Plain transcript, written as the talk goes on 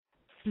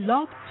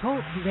Blog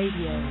Talk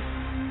Radio.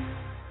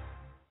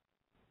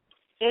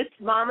 It's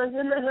Mamas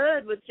in the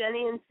Hood with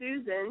Jenny and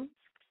Susan.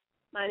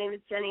 My name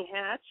is Jenny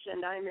Hatch,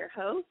 and I'm your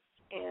host.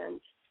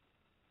 And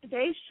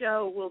today's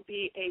show will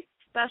be a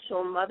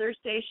special Mother's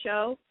Day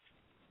show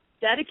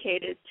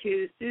dedicated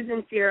to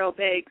Susan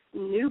Fierro-Baigs'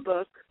 new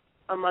book,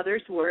 A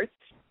Mother's Worth.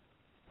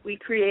 We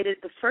created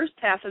the first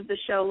half of the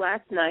show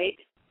last night,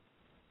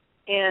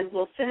 and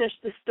we'll finish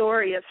the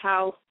story of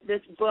how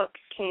this book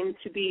came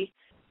to be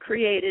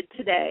created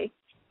today.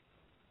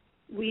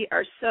 We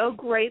are so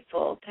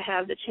grateful to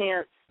have the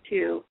chance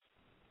to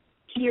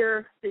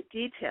hear the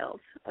details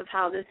of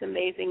how this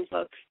amazing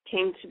book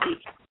came to be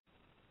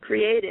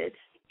created.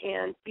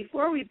 And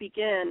before we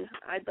begin,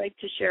 I'd like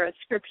to share a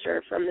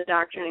scripture from the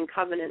Doctrine and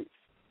Covenants.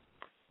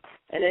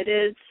 And it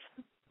is,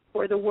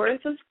 "For the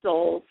worth of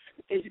souls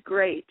is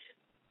great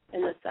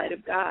in the sight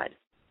of God."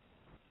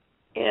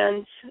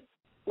 And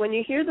when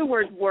you hear the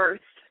word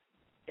worth,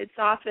 it's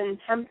often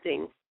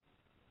tempting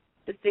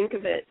to think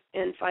of it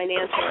in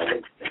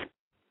financial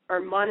or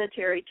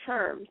monetary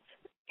terms.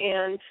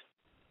 And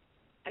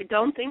I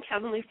don't think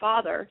Heavenly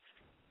Father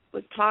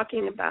was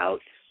talking about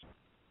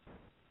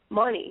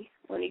money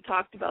when he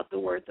talked about the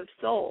worth of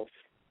souls.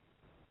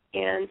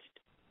 And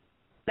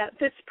that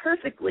fits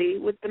perfectly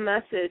with the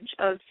message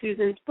of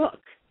Susan's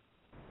book,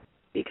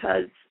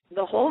 because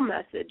the whole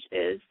message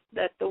is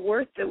that the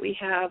worth that we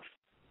have,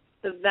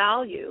 the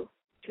value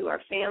to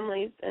our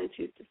families and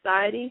to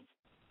society,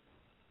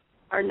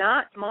 are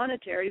not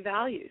monetary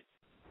values.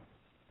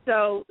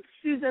 So,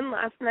 Susan,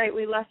 last night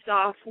we left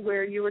off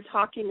where you were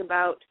talking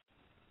about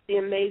the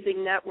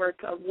amazing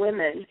network of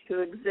women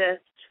who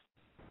exist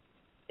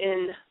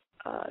in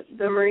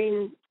the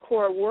Marine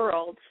Corps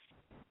world.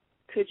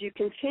 Could you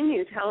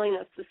continue telling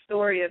us the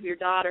story of your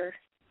daughter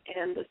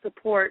and the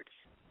support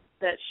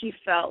that she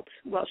felt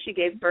while she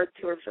gave birth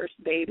to her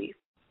first baby?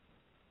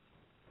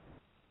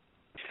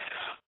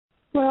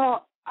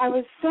 Well, I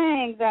was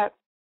saying that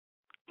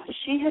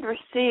she had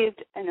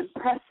received an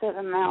impressive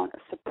amount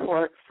of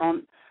support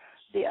from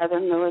the other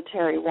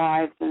military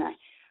wives, and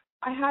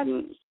I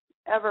hadn't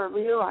ever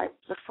realized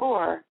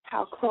before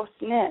how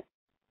close-knit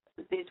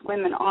these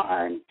women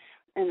are and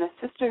the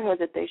sisterhood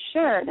that they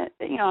share. And it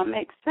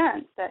makes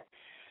sense that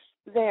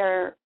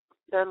they're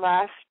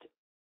left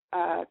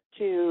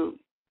to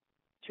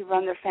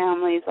run their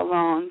families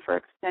alone for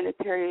extended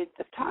periods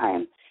of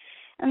time,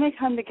 and they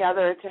come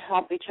together to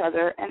help each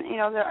other. And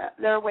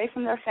they're away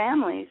from their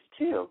families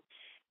too,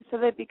 so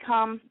they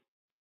become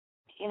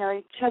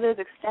each other's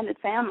extended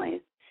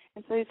families.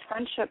 And so these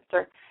friendships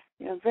are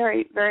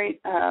very, very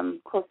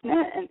close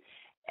knit,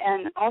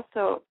 and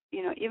also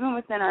even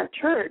within our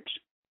church,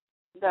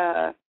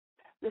 the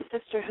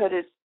sisterhood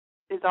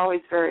is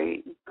always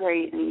very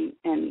great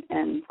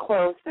and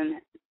close,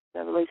 and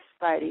the Relief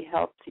Society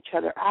helps each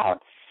other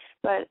out.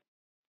 But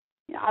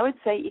I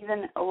would say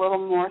even a little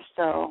more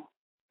so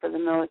for the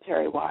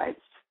military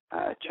wives,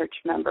 church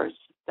members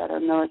that are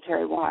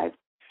military wives.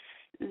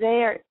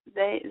 They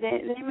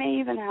may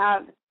even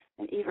have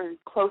an even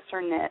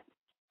closer knit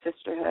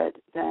sisterhood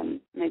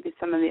than maybe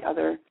some of the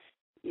other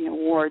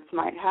wards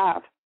might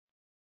have,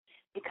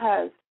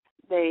 because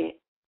they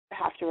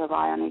have to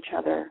rely on each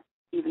other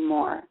even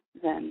more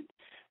than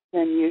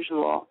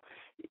usual.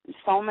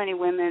 So many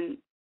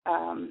women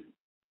are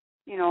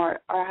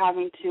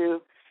having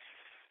to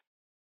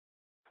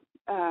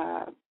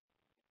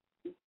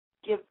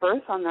give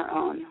birth on their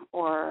own,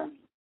 or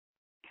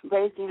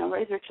raise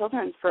their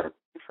children for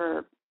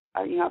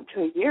up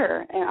to a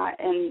year.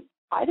 And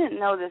I didn't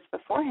know this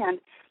beforehand.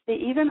 They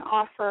even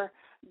offer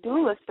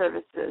doula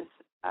services.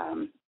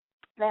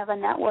 They have a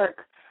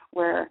network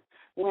where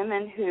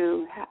women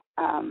who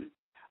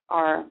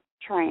are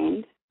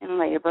trained in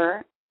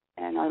labor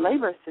and are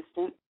labor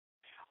assistants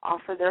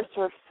offer their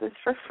services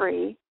for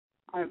free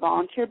on a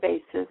volunteer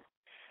basis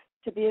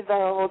to be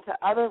available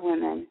to other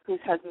women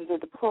whose husbands are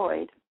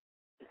deployed,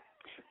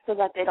 so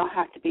that they don't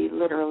have to be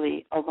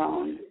literally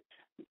alone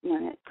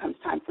when it comes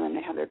time for them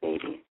to have their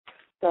baby.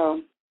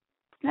 So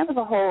that was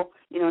a whole,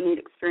 neat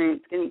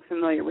experience getting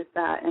familiar with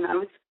that. And I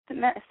was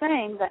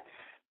saying that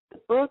the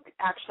book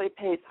actually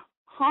pays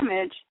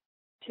homage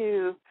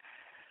to,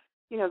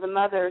 the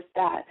mothers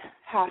that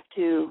have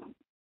to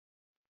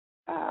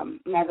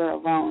mother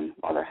alone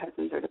while their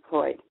husbands are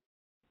deployed.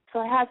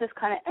 So it has this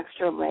kind of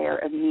extra layer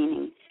of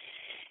meaning.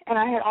 And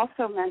I had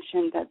also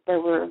mentioned that there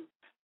were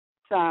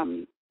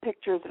some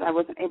pictures that I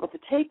wasn't able to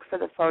take for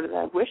the photo that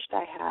I wished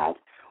I had.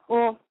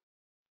 Well,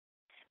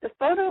 the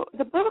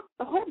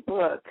whole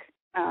book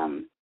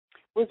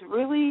was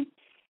really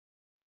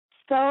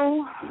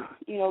so,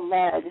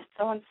 led,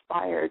 so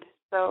inspired,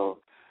 so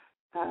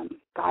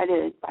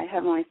guided by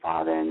Heavenly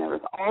Father. And there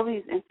was all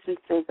these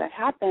instances that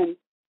happened,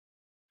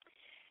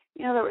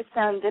 that were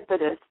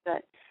serendipitous,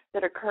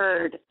 that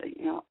occurred,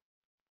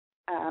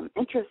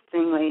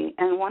 interestingly.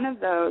 And one of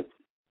those,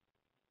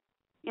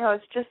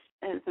 it's just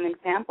as an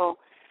example,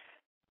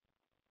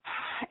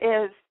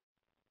 is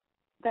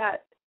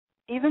that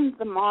even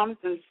the moms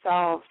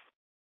themselves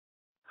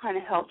kind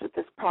of helped with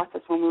this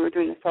process when we were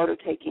doing the photo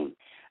taking.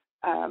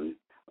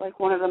 like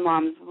one of the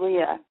moms,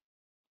 Leah,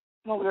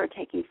 when we were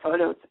taking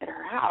photos at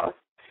her house,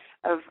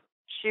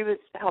 she was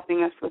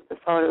helping us with the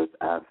photos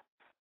of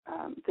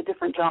the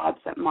different jobs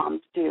that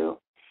moms do.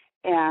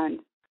 And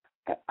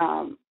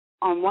on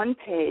one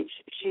page,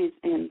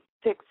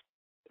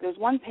 there's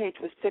one page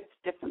with 6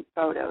 different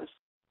photos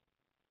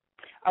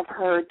of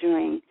her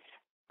doing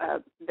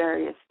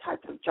various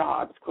types of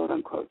jobs,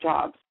 quote-unquote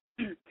jobs.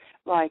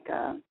 Like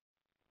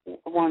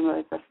one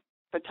was a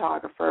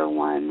photographer,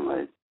 one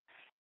was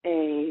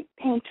a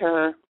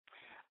painter,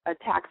 a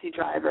taxi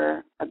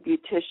driver, a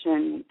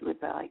beautician with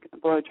a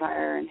blow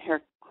dryer and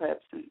hair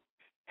clips and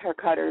hair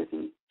cutters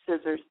and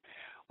scissors.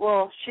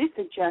 Well, she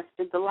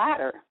suggested the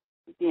latter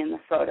be in the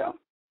photo.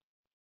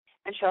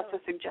 And she also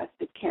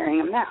suggested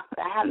carrying a map.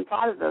 I hadn't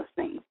thought of those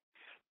things.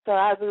 So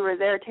as we were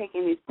there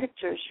taking these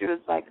pictures, she was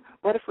like,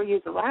 what if we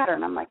use a ladder?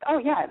 And I'm like, oh,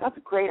 yeah, that's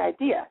a great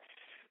idea.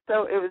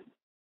 So it was,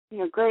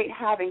 great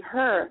having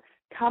her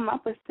come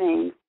up with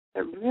things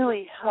that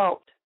really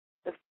helped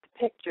the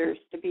pictures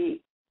to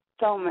be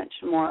so much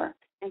more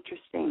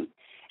interesting.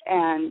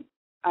 And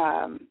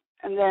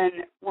then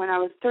when I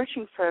was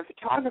searching for a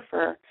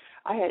photographer,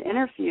 I had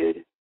interviewed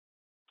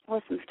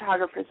with some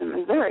photographers in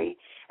Missouri,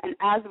 and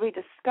as we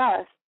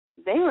discussed,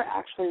 they were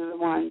actually the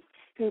ones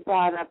who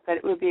brought up that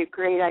it would be a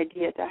great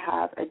idea to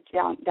have a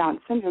Down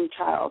syndrome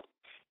child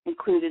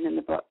included in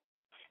the book.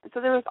 And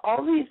so there was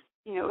all these,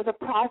 it was a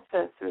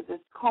process. There was this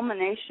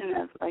culmination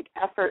of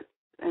efforts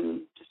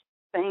and just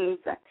things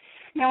that,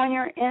 when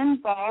you're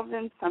involved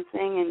in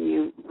something and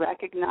you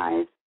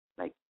recognize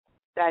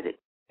that it's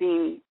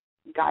being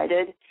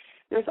guided,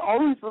 there's all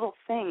these little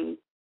things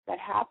that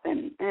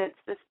happen, and it's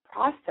this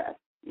process,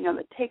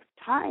 that takes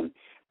time.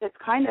 That's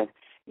kind of,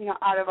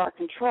 out of our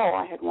control.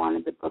 I had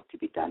wanted the book to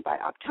be done by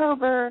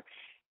October,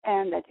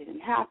 and that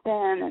didn't happen.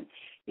 And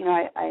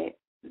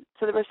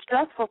so there were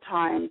stressful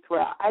times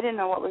where I didn't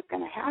know what was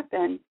going to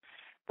happen.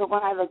 But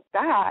when I look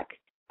back,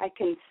 I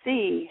can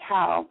see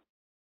how,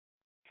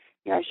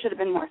 I should have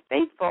been more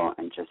faithful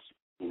and just,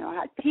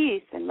 had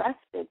peace and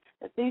rested,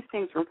 that these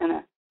things were going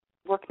to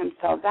work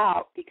themselves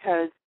out,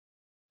 because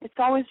it's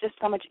always just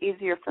so much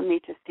easier for me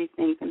to see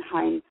things in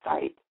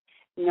hindsight,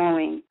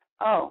 knowing,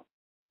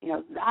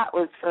 that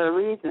was for a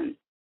reason.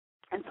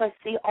 And so I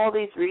see all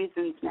these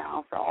reasons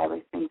now for all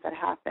these things that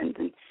happened.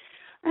 And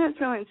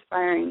it's really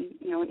inspiring,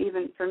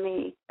 even for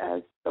me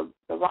as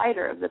the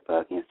writer of the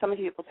book. Some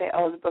people say,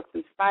 the book's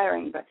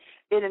inspiring, but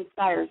it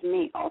inspires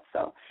me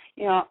also.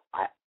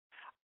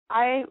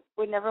 I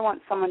would never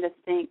want someone to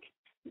think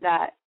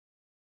that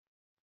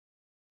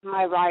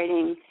my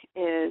writing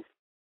is,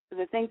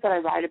 the things that I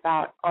write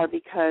about are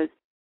because,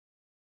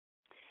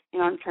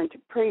 I'm trying to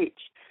preach.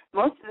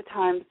 Most of the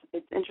times,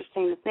 it's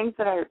interesting, the things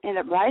that I end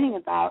up writing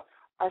about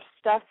are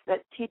stuff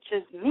that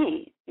teaches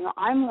me.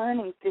 I'm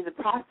learning through the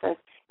process,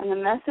 and the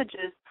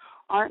messages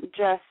aren't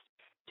just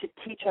to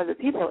teach other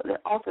people, they're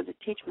also to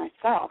teach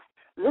myself.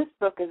 This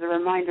book is a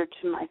reminder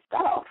to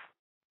myself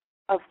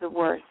of the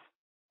worth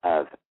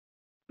of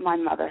my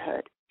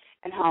motherhood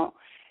and how,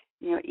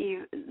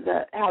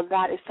 how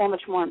that is so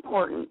much more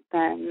important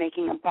than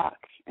making a buck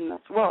in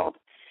this world,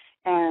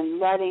 and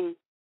letting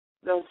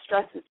those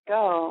stresses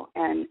go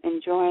and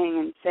enjoying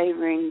and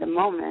savoring the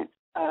moment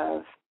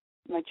of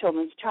my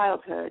children's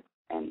childhood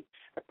and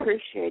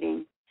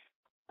appreciating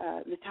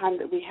the time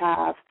that we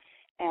have,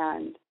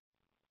 and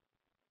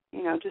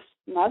just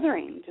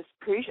mothering, just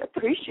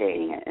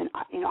appreciating it. And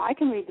I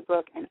can read the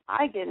book and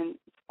I get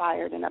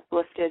inspired and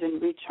uplifted and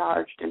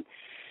recharged and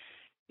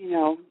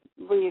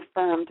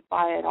reaffirmed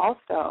by it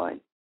also.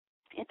 And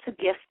it's a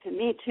gift to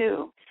me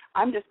too.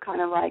 I'm just kind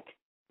of like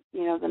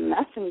the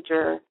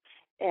messenger.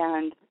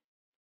 And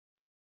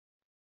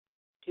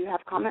do you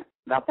have comment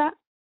about that?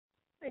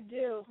 I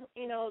do.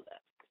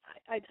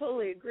 I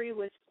totally agree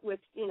with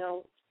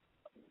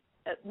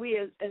we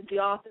as the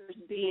authors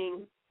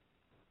being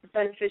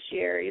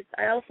beneficiaries.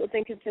 I also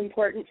think it's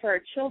important for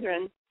our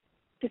children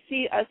to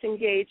see us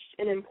engaged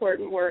in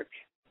important work.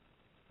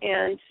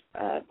 And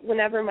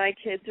whenever my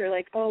kids are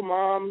like, oh,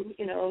 Mom,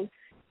 you're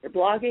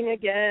blogging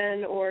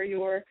again, or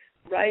you're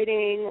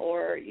writing,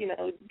 or,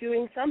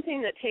 doing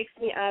something that takes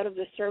me out of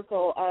the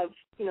circle of,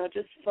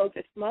 just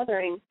focused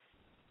mothering,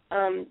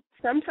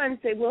 sometimes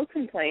they will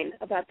complain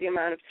about the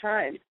amount of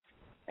time.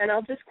 And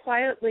I'll just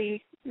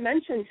quietly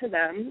mention to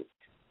them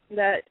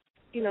that,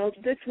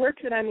 this work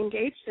that I'm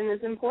engaged in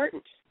is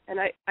important. And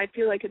I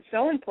feel like it's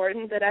so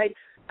important that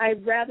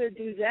I'd rather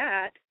do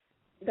that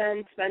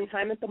than spend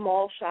time at the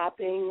mall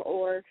shopping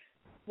or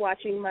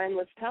watching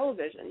mindless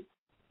television.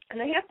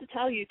 And I have to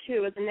tell you,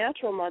 too, as a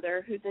natural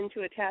mother who's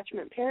into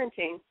attachment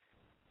parenting,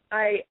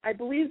 I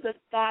believe the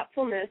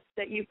thoughtfulness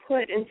that you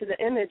put into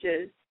the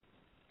images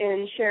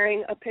in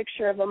sharing a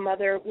picture of a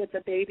mother with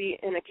a baby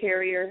in a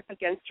carrier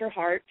against her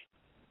heart,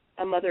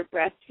 a mother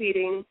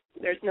breastfeeding,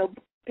 there's no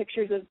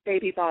pictures of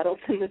baby bottles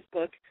in this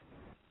book,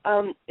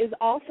 is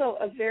also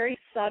a very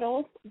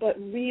subtle but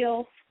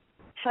real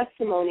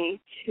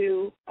testimony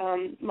to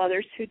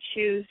mothers who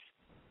choose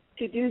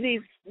to do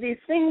these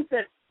things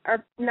that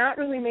are not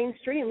really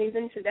mainstream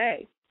even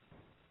today.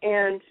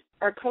 And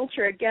our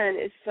culture, again,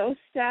 is so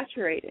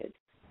saturated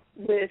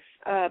with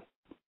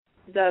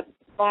the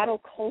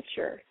bottle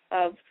culture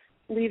of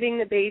leaving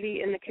the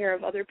baby in the care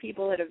of other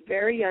people at a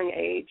very young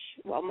age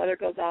while mother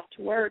goes off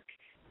to work,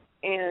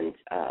 and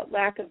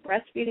lack of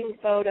breastfeeding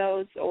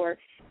photos, or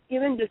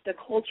even just a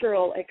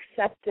cultural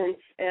acceptance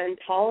and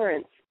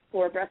tolerance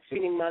for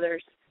breastfeeding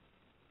mothers,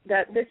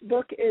 that this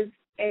book is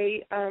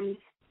a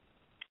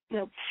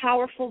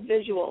powerful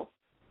visual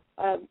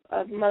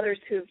of mothers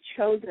who have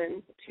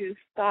chosen to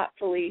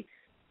thoughtfully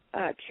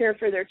care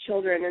for their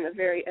children in a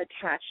very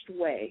attached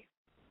way.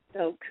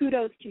 So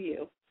kudos to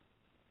you.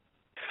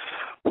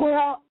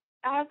 Well,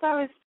 as I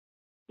was,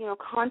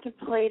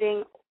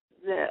 contemplating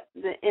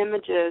the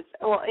images,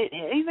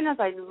 even as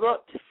I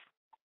looked,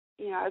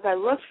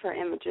 for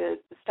images,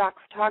 the stock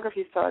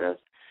photography photos,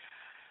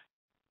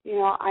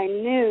 I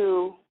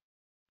knew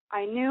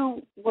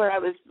what I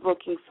was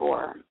looking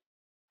for.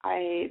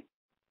 I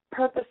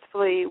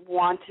purposefully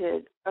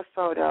wanted a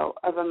photo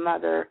of a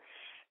mother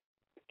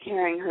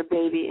carrying her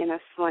baby in a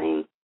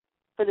sling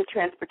for the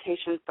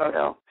transportation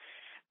photo,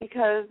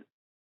 because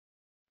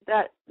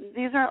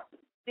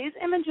these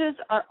images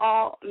are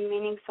all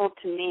meaningful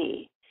to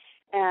me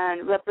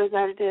and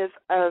representative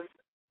of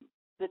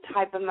the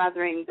type of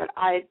mothering that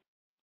I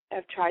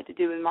have tried to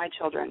do with my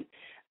children,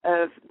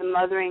 of the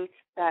mothering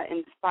that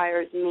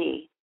inspires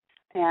me,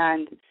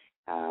 and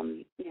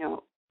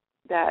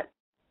that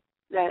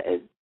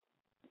is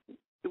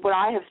what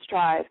I have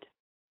strived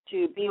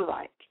to be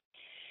like.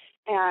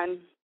 And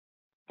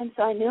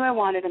so I knew I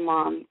wanted a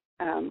mom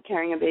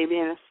carrying a baby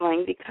in a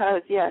sling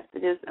because, yes,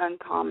 it is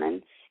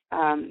uncommon.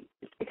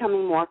 It's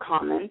becoming more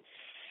common.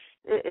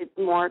 It's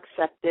more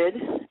accepted.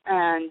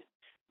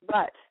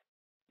 But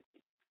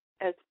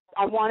as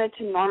I wanted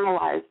to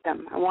normalize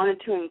them. I wanted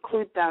to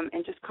include them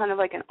in just kind of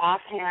like an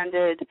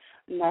offhanded,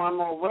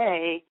 normal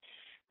way,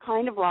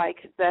 kind of like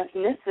the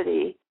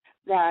ethnicity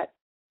that,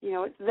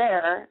 it's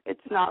there.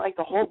 It's not like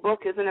the whole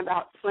book isn't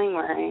about sling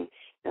wearing.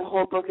 The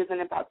whole book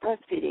isn't about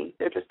breastfeeding.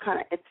 It's just kind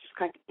of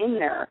in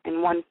there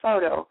in one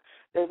photo.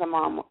 There's a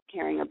mom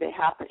carrying a baby.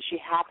 She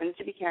happens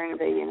to be carrying a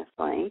baby in a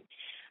sling.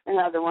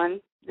 Another one,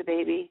 the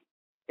baby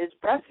is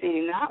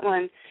breastfeeding. That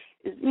one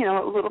is,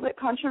 a little bit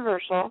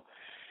controversial.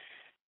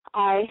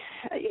 Like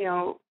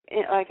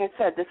I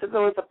said, this is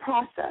always a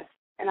process,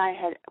 and I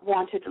had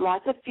wanted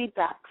lots of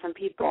feedback from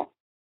people.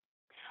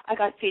 I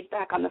got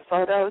feedback on the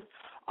photos.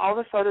 All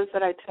the photos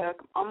that I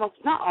took, almost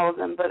not all of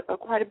them, but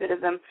quite a bit of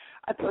them,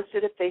 I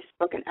posted to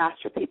Facebook and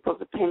asked for people's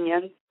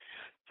opinions.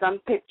 Some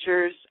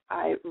pictures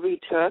I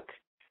retook.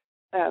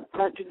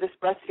 This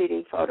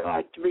breastfeeding photo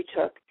I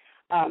retook.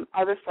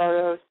 Other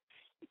photos,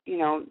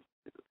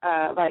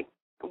 like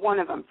one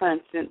of them, for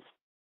instance,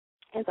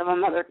 is of a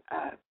mother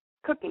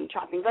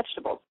chopping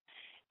vegetables.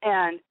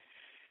 And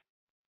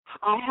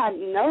I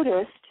hadn't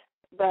noticed,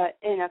 but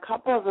in a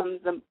couple of them,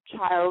 the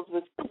child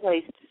was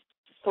placed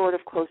sort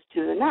of close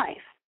to the knife.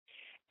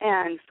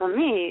 And for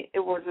me, it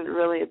wasn't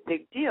really a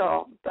big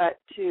deal, but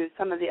to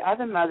some of the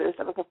other mothers,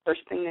 that was the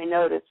first thing they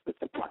noticed was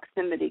the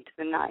proximity to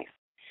the knife.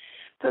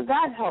 So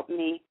that helped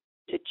me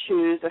to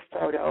choose a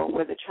photo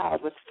where the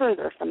child was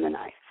further from the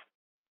knife,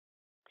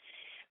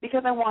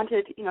 because I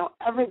wanted,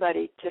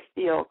 everybody to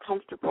feel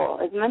comfortable,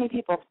 as many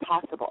people as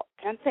possible.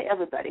 I can't say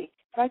everybody.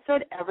 If I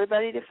said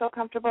everybody to feel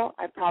comfortable,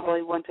 I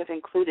probably wouldn't have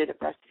included a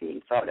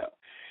breastfeeding photo.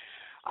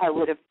 I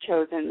would have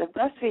chosen the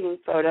breastfeeding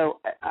photo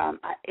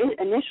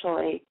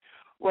initially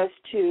was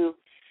to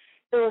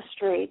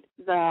illustrate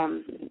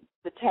the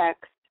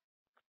text,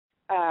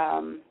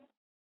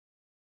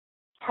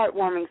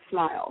 heartwarming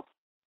smiles.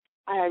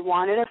 I had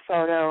wanted a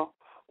photo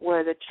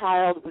where the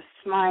child was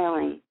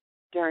smiling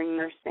during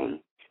nursing,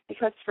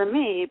 because for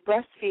me,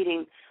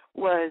 breastfeeding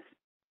was,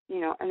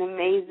 an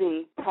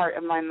amazing part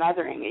of my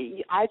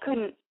mothering. I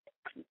couldn't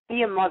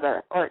be a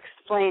mother or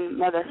explain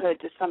motherhood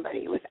to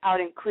somebody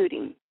without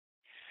including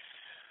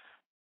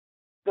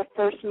the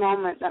first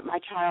moment that my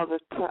child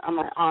was put on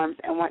my arms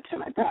and went to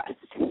my breast.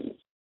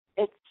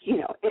 It's,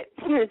 it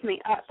tears me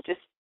up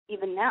just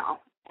even now.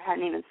 I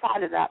hadn't even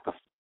thought of that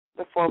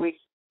before we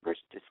were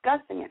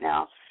discussing it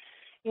now.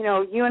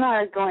 You and I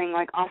are going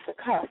like off the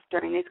cuff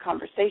during these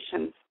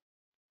conversations.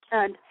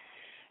 And,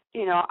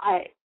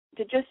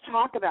 to just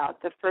talk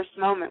about the first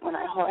moment when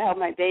I held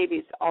my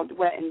babies all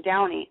wet and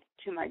downy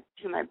to my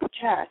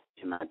chest,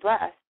 to my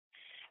breast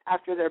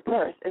after their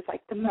birth is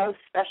like the most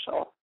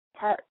special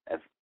part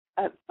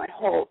of my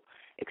whole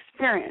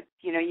experience.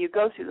 You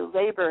go through the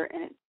labor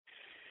and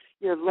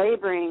you're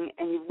laboring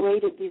and you've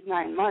waited these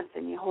 9 months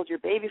and you hold your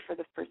baby for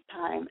the first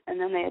time and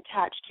then they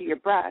attach to your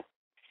breast.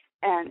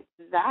 And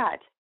that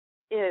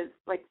is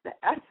like the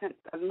essence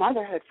of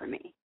motherhood for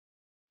me.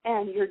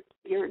 And you're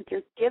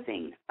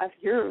giving of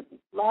your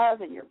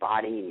love and your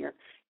body and your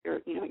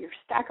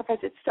sacrifice.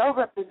 It's so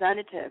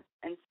representative.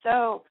 And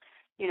so,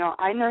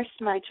 I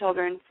nursed my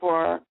children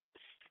for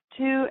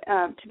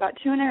about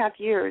 2.5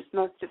 years,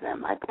 most of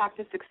them. I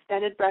practiced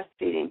extended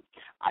breastfeeding.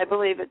 I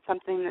believe it's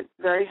something that's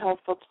very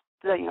helpful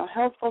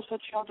to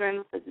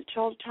children, for the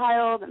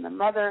child and the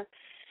mother.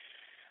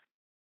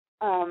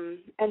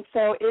 And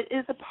so it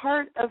is a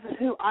part of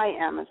who I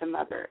am as a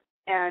mother.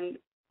 And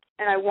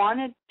I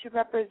wanted to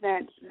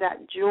represent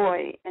that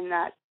joy and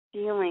that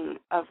feeling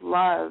of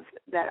love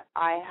that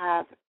I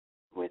have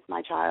with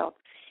my child.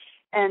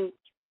 And,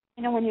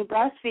 when you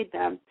breastfeed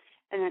them,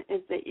 and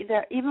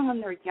even when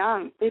they're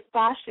young, they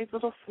flash these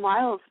little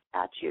smiles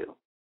at you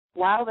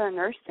while they're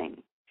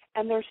nursing.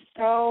 And they're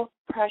so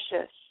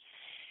precious.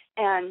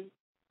 And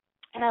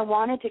I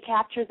wanted to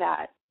capture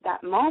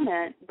that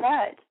moment,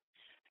 but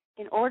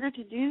in order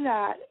to do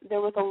that,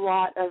 there was a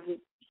lot of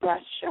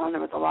breast shown,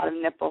 there was a lot of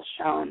nipples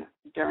shown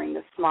during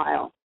the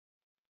smile.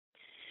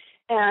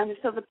 And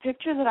so the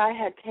picture that I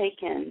had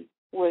taken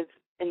was,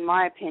 in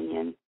my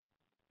opinion,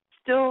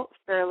 still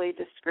fairly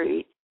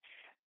discreet,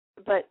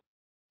 but,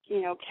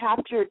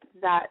 captured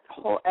that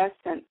whole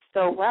essence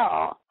so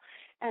well.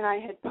 And I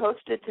had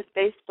posted to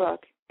Facebook,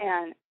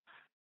 and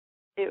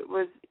it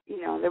was,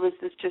 there was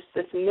just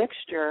this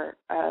mixture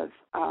of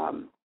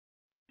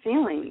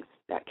feelings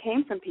that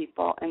came from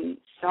people, and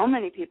so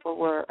many people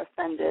were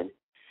offended,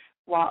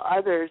 while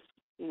others,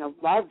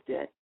 loved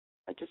it.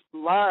 I just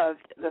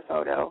loved the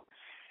photo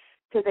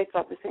because they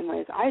felt the same way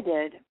as I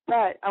did.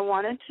 But I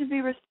wanted to be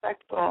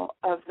respectful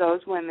of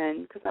those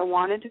women because I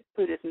wanted to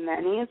include as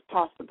many as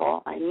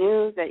possible. I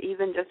knew that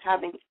even just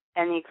having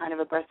any kind of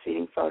a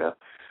breastfeeding photo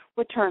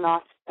would turn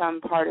off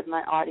some part of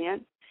my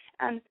audience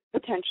and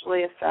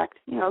potentially affect,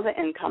 the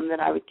income that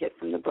I would get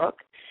from the book.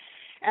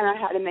 And I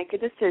had to make a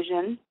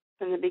decision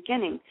from the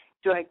beginning.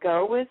 Do I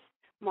go with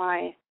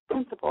my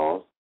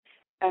principles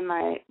and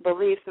my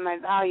beliefs and my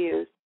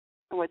values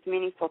and what's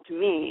meaningful to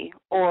me,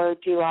 or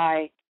do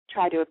I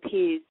try to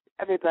appease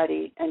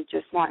everybody and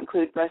just not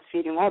include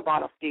breastfeeding or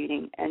bottle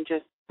feeding and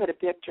just put a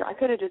picture? I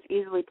could have just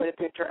easily put a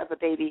picture of a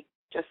baby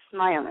just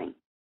smiling,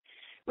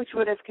 which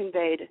would have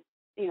conveyed,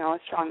 a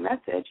strong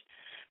message,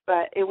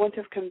 but it wouldn't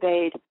have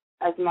conveyed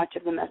as much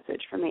of the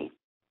message for me.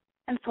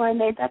 And so I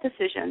made that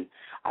decision.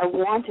 I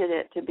wanted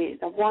there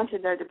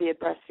to be a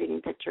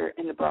breastfeeding picture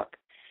in the book.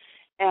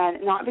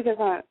 And not because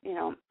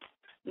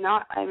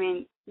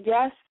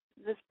yes,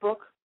 this book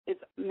it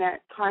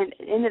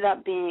ended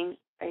up being,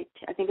 I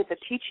think it's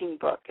a teaching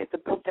book. It's a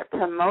book that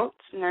promotes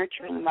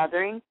nurturing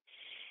mothering.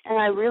 And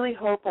I really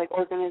hope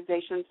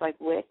organizations like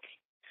WIC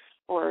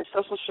or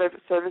social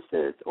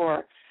services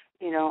or,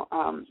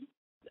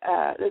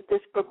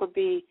 this book would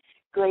be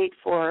great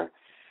for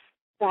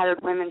battered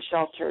women's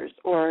shelters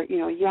or,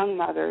 young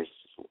mothers,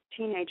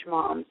 teenage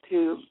moms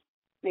who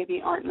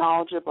maybe aren't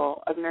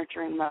knowledgeable of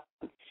nurturing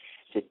mothering,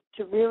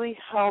 to really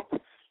help,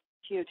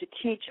 to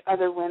teach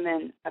other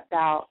women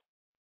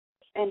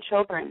and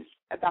children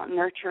about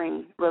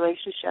nurturing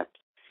relationships.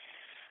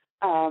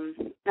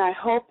 And I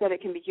hope that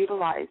it can be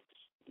utilized,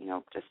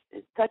 just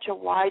in such a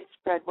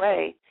widespread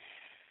way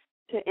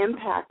to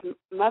impact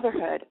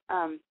motherhood.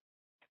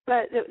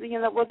 But,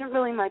 that wasn't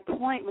really my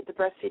point with the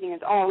breastfeeding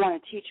is, I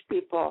want to teach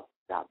people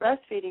about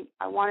breastfeeding.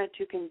 I wanted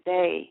to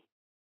convey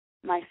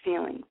my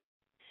feelings.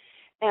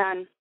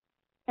 And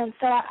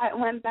so I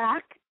went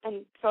back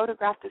and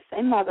photographed the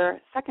same mother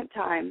a second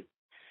time.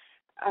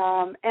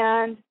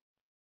 And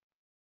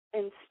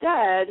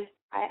instead,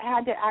 I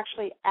had to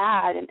actually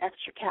add an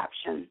extra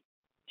caption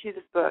to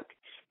this book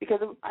because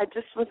I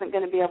just wasn't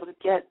going to be able to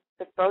get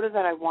the photo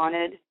that I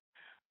wanted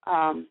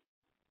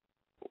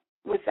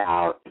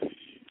without,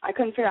 I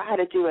couldn't figure out how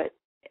to do it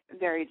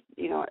very,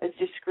 as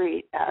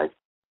discreet as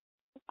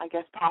I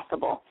guess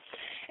possible.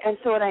 And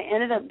so what I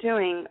ended up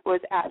doing was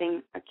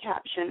adding a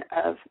caption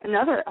of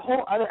a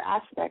whole other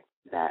aspect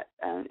that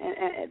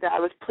that I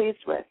was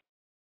pleased with,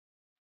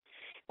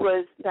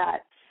 was that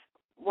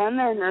when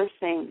they're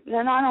nursing,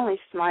 they're not only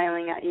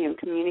smiling at you and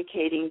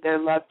communicating their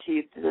love to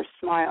you through their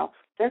smile,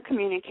 they're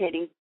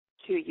communicating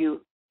to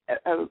you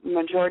a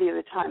majority of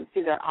the time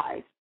through their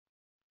eyes.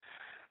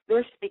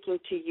 They're speaking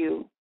to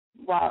you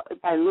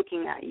by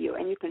looking at you,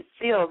 and you can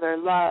feel their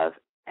love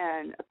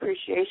and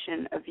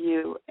appreciation of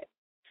you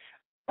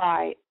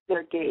by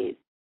their gaze.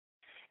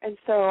 And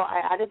so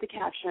I added the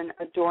caption,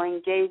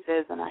 adoring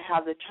gazes, and I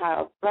have the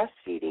child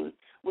breastfeeding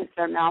with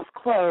their mouth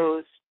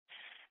closed,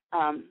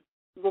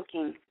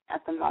 looking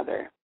at the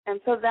mother. And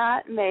so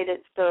that made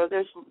it so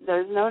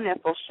there's no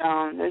nipple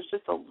shown. There's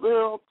just a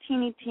little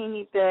teeny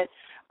bit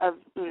of,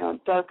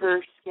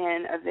 darker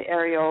skin of the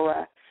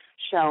areola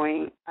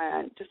showing,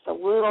 and just a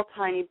little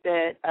tiny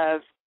bit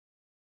of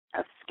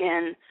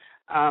skin.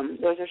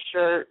 There's a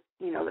shirt,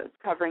 that's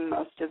covering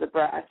most of the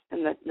breast,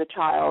 and the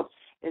child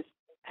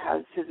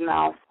has his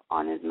mouth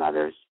on his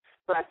mother's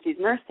breast. He's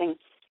nursing.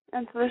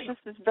 And so there's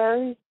just this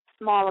very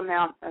small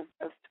amount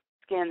of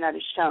skin that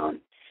is shown.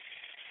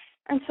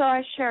 And so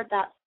I shared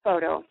that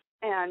photo,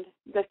 and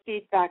the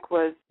feedback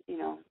was,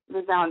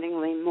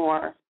 resoundingly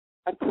more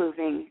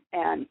approving.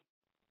 And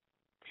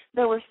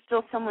there were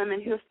still some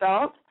women who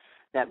felt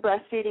that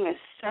breastfeeding is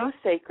so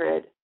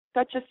sacred,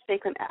 such a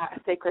sacred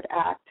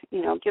act,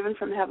 given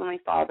from Heavenly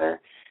Father,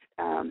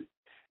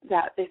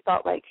 that they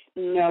felt like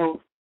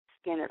no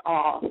skin at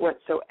all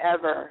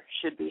whatsoever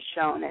should be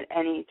shown at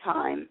any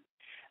time.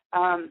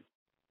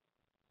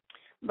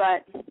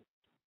 But,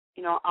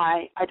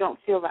 I don't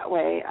feel that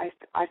way.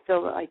 I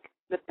feel like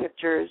the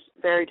picture is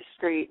very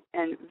discreet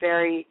and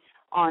very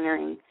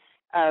honoring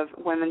of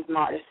women's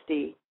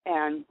modesty,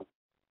 and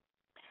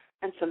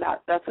so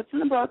that's what's in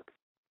the book.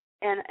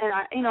 And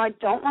I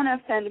don't want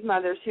to offend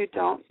mothers who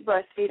don't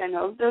breastfeed. I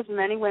know there's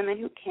many women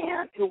who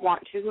can't, who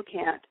want to, who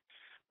can't,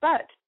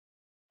 but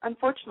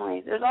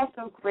unfortunately, there's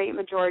also a great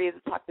majority of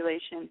the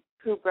population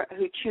who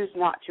choose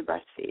not to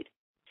breastfeed.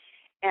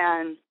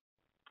 And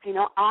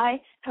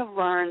I have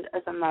learned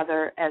as a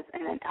mother, as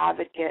an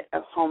advocate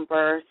of home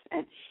birth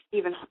and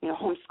even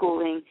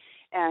homeschooling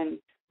and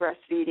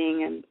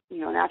breastfeeding and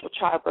natural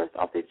childbirth,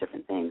 all these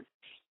different things,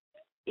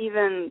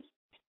 even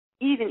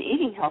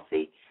eating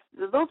healthy.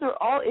 Those are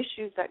all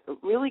issues that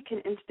really can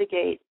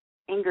instigate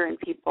anger in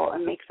people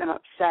and make them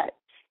upset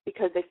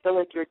because they feel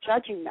like you're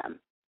judging them.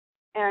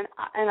 And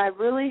I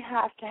really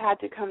had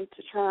to come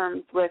to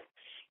terms with,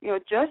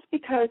 just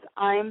because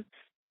I'm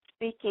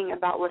speaking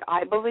about what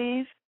I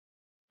believe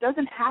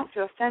doesn't have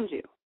to offend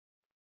you.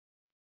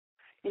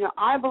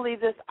 I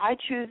believe this. I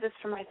choose this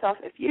for myself.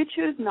 If you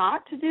choose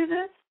not to do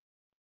this,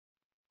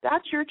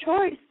 that's your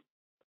choice.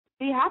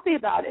 Be happy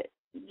about it.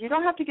 You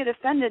don't have to get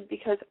offended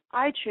because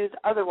I choose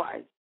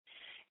otherwise.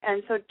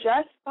 And so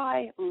just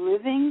by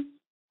living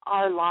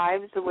our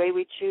lives the way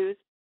we choose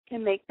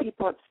can make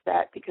people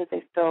upset because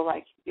they feel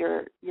like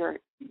you're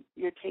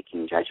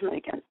taking judgment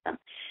against them.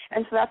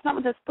 And so that's not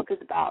what this book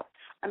is about.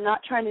 I'm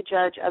not trying to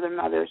judge other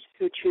mothers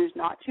who choose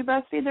not to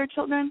breastfeed their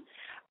children.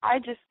 I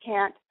just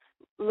can't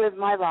live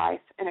my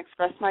life and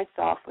express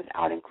myself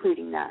without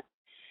including that.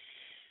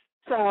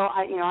 So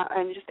I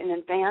just in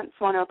advance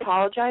want to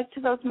apologize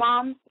to those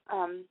moms.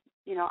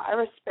 I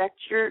respect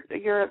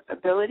your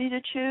ability to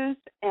choose,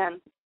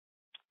 and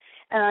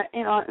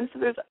so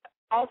there's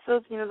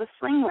also the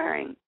sling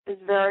wearing is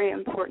very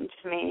important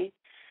to me.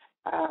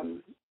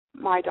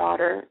 My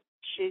daughter,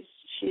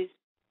 she's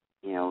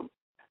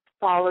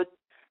followed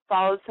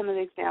some of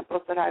the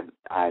examples that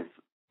I've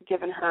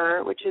given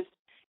her, which is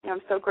I'm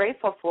so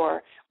grateful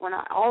for.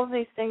 All of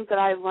these things that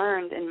I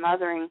learned in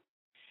mothering,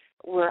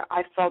 where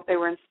I felt they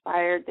were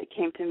inspired, they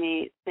came to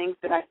me, things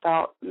that I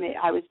felt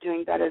I was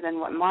doing better than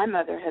what my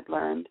mother had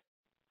learned.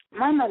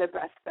 My mother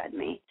breastfed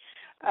me.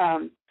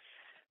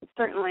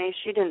 Certainly,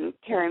 she didn't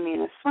carry me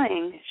in a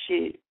sling.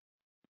 She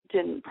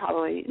didn't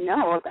probably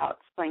know about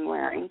sling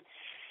wearing.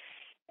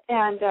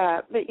 And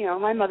but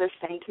my mother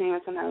sang to me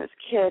when I was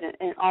a kid,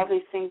 and all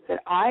these things that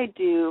I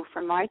do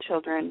for my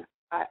children,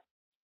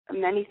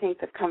 many things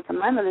have come from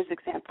my mother's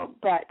example,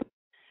 but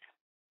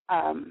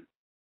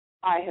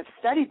I have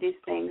studied these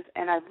things,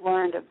 and I've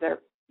learned of their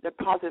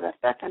positive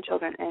effect on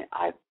children, and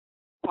I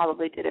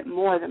probably did it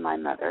more than my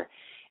mother.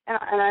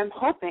 And I'm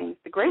hoping,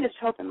 the greatest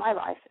hope in my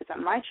life is that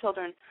my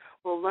children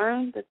will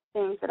learn the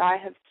things that I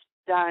have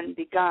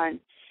begun,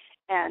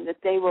 and that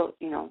they will,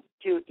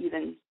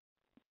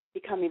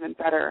 become even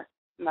better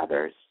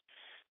mothers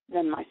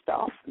than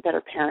myself,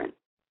 better parents,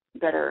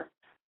 better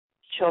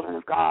children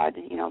of God,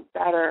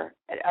 better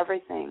at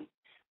everything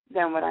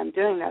than what I'm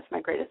doing. That's my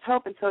greatest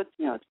hope. And so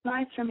it's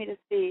nice for me to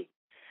see.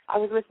 I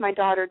was with my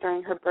daughter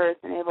during her birth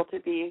and able to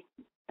be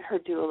her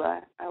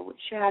doula.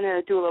 She had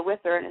a doula with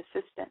her, an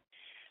assistant,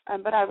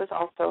 but I was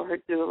also her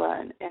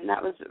doula, and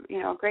that was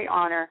a great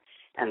honor.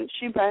 And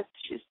she's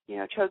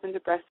chosen to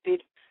breastfeed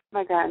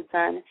my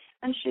grandson,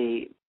 and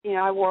she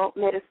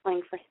made a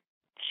sling for.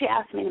 She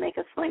asked me to make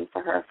a sling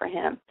for her for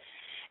him,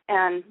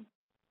 and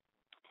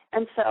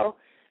so.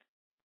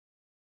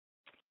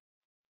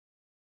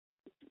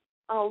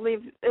 I'll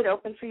leave it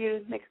open for you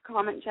to make a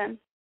comment, Jen.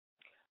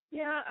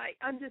 Yeah,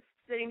 I'm just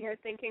sitting here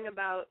thinking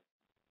about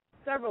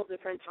several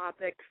different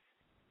topics.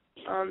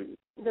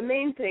 The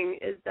main thing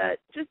is that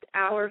just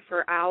hour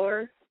for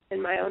hour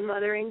in my own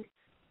mothering,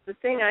 the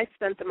thing I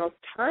spent the most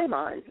time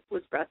on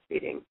was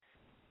breastfeeding.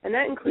 And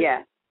that includes,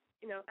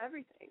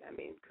 everything. I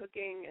mean,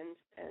 cooking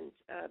and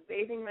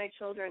bathing my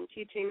children,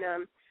 teaching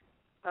them.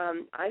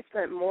 I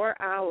spent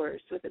more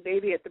hours with a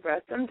baby at the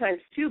breast, sometimes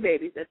two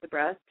babies at the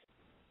breast,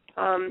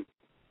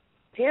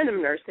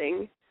 tandem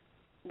nursing,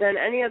 than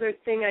any other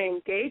thing I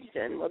engaged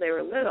in while they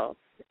were little.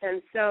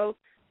 And so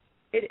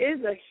it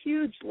is a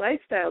huge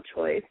lifestyle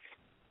choice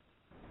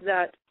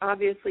that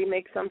obviously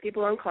makes some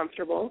people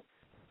uncomfortable.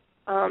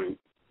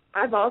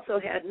 I've also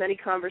had many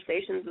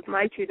conversations with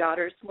my two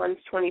daughters. One's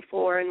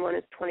 24 and one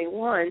is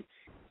 21,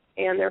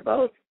 and they're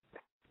both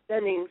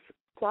spending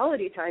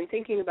quality time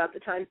thinking about the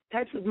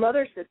types of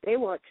mothers that they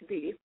want to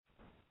be.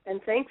 And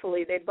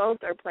thankfully, they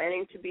both are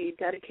planning to be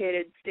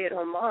dedicated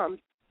stay-at-home moms.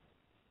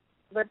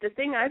 But the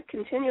thing I've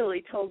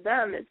continually told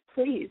them is,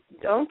 please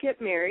don't get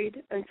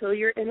married until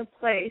you're in a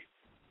place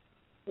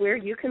where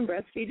you can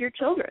breastfeed your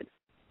children.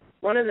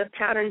 One of the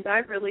patterns I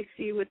really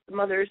see with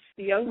the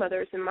young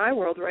mothers in my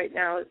world right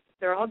now is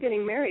they're all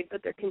getting married,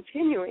 but they're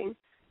continuing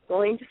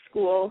going to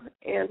school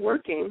and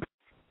working.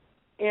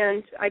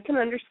 And I can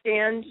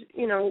understand,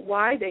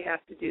 why they have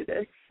to do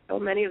this. So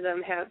many of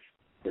them have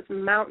just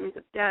mountains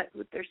of debt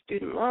with their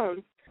student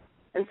loans,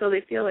 and so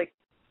they feel like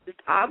just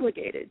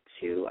obligated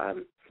to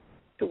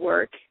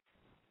work.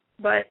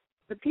 But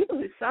the people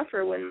who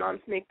suffer when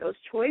moms make those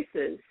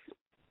choices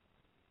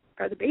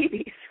are the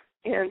babies.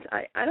 And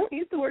I don't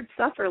use the word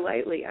suffer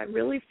lightly. I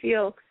really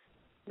feel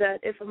that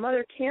if a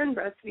mother can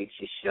breastfeed,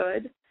 she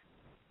should.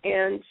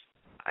 And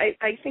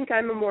I think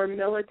I'm a more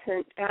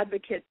militant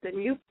advocate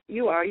than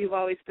you are. You've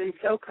always been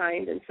so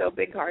kind and so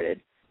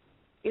big-hearted.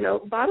 You know,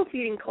 bottle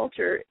feeding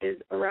culture is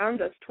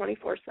around us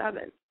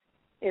 24/7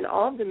 in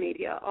all of the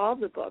media, all of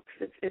the books.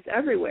 It's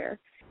everywhere.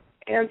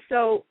 And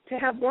so to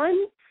have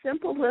one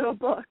simple little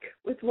book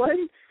with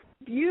one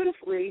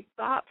beautifully,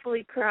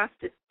 thoughtfully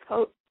crafted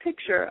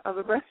picture of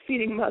a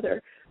breastfeeding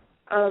mother,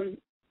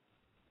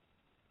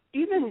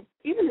 even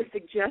the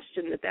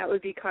suggestion that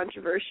would be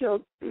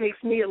controversial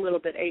makes me a little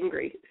bit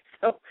angry.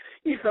 So,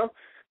 you know,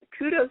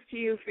 kudos to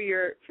you for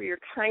your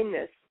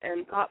kindness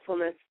and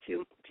thoughtfulness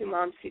to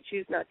moms who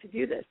choose not to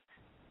do this.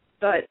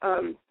 But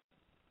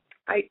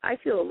I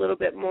feel a little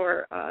bit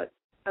more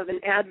of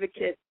an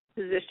advocate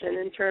position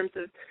in terms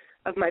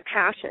of my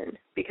passion,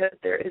 because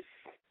there is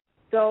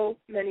so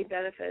many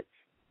benefits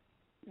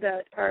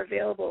that are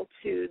available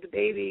to the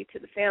baby, to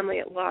the family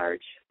at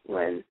large,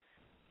 when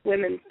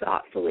women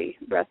thoughtfully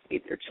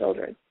breastfeed their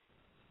children.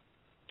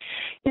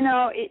 You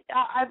know,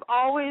 I've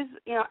always,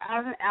 you know,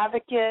 as an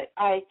advocate,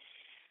 I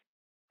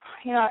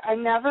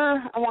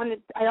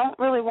don't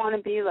really want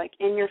to be like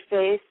in your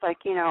face, like,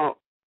 you know,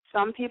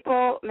 some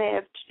people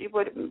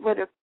would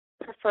have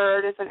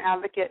preferred as an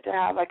advocate to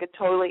have like a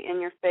totally in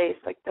your face,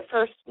 like the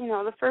first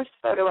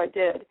photo I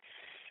did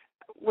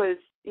was,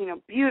 you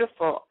know,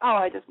 beautiful. Oh,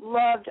 I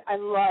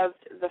loved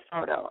the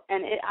photo,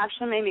 and it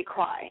actually made me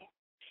cry.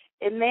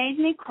 It made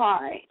me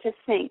cry to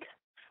think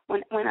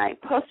when I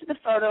posted the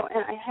photo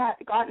and I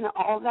had gotten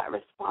all of that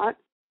response,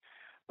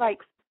 like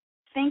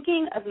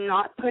thinking of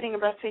not putting a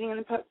breastfeeding in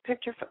the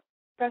picture,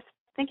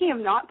 thinking of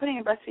not putting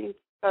a breastfeeding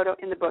photo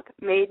in the book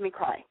made me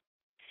cry.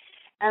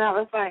 And I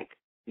was like,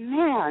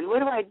 man, what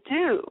do I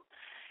do?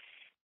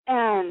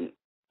 And,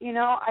 you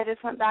know, I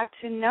just went back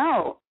to,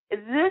 no,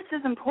 this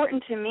is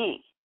important to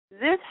me.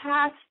 This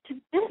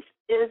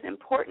is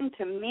important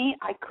to me.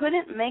 I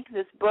couldn't make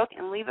this book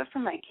and leave it for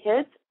my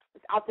kids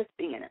without this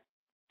being in it.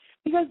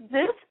 Because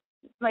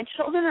my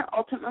children are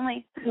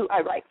ultimately who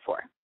I write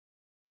for.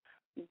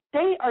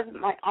 They are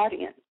my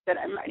audience that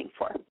I'm writing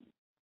for.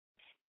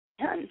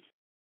 And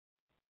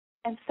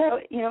so,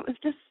 you know, it was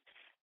just,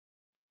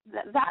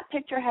 that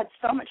picture had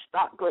so much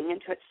thought going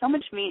into it, so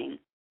much meaning.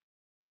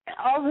 And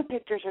all the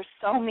pictures are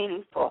so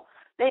meaningful.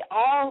 They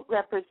all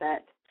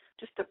represent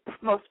just the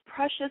most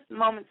precious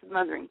moments of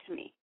mothering to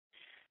me.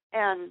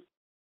 And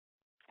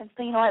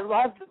so, you know, I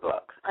love the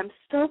book. I'm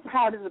so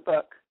proud of the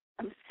book.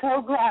 I'm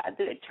so glad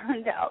that it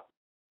turned out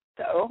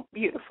so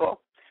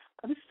beautiful.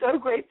 I'm so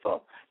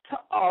grateful to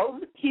all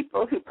the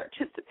people who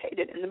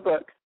participated in the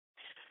book.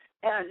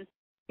 And,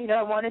 you know,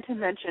 I wanted to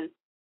mention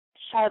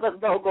Charlotte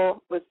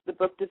Vogel was the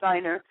book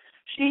designer.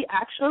 She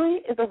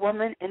actually is a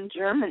woman in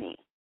Germany.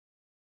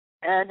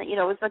 And, you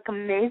know, it was like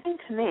amazing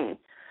to me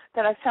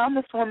that I found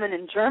this woman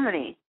in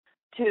Germany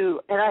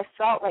and I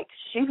felt like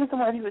she was the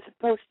one who was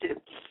supposed to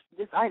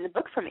design the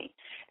book for me.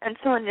 And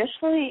so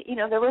initially, you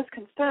know, there was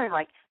concern,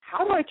 like,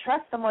 how do I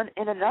trust someone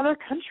in another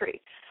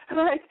country?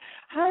 Like,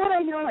 how would I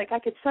know, like, I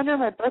could send her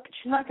my book and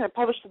she's not going to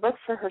publish the book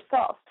for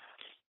herself?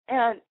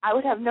 And I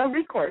would have no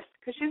recourse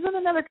because she's in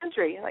another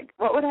country. Like,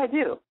 what would I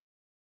do?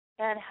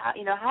 And how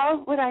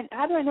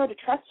do I know to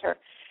trust her?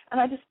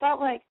 And I just felt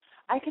like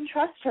I can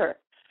trust her.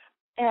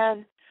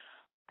 And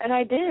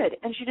I did.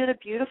 And she did a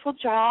beautiful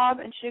job,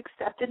 and she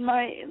accepted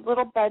my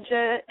little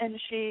budget, and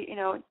she, you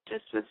know,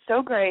 just was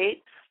so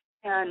great.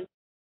 And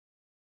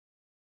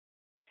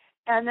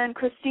then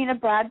Christina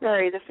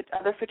Bradbury, the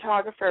other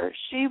photographer,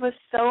 she was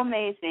so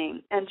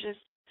amazing, and just,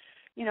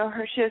 you know,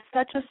 she has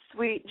such a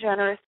sweet,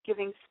 generous,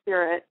 giving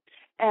spirit.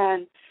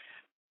 And,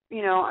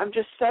 you know, I'm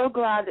just so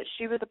glad that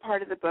she was a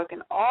part of the book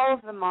and all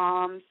of the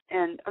moms,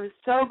 and I'm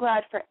so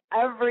glad for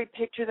every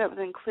picture that was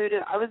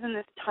included. I was in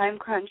this time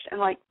crunch, and,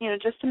 like, you know,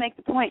 just to make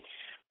the point,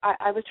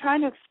 I was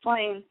trying to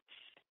explain,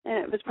 and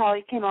it was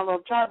probably came a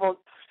little jarbled,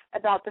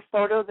 about the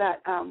photo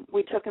that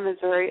we took in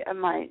Missouri of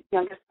my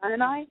youngest son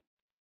and I.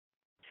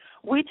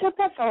 We took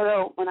that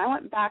photo when I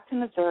went back to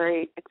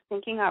Missouri,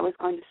 thinking I was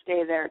going to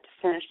stay there to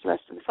finish the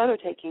rest of the photo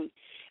taking.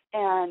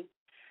 And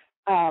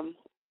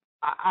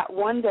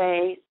one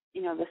day,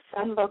 you know, the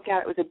sun looked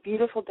at it. It was a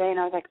beautiful day, and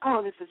I was like,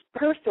 oh, this is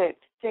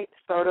perfect to take the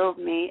photo of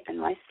me and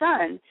my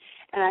son.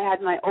 And I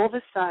had my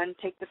oldest son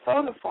take the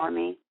photo for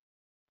me.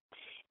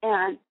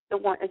 And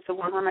it's the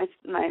one where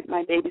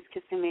my baby's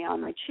kissing me on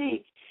my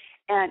cheek.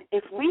 And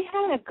if we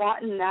hadn't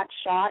gotten that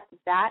shot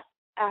that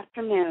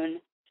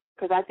afternoon,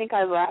 because I think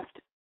I left,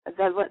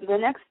 the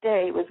next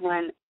day was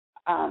when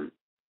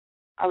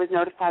I was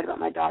notified about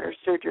my daughter's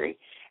surgery.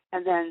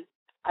 And then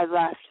I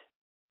left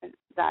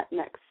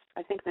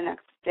the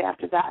next day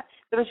after that.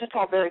 It was just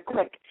all very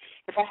quick.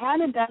 If I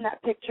hadn't done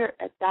that picture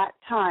at that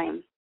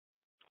time,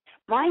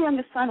 my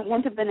youngest son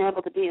wouldn't have been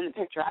able to be in the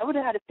picture. I would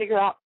have had to figure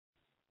out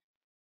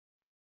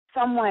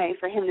some way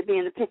for him to be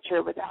in the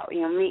picture without, you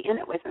know, me in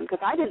it with him,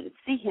 because I didn't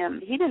see him.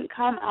 He didn't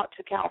come out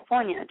to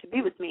California to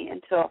be with me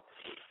until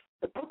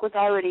The book was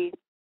already,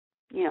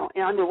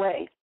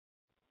 underway.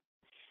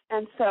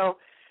 And so,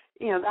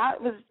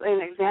 that was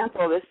an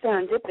example of the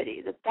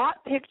serendipity, that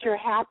picture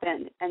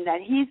happened and that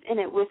he's in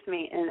it with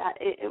me and that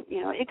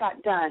it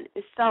got done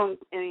is so,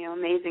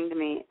 amazing to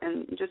me,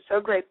 and just so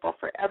grateful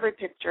for every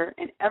picture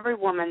and every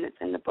woman that's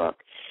in the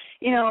book.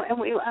 And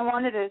I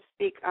wanted to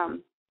speak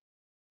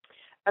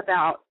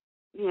about,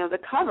 the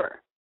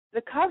cover.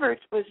 The cover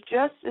was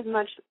just as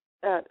much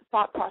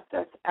thought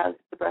process as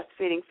the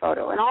breastfeeding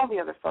photo, and all the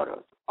other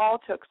photos all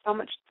took so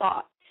much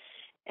thought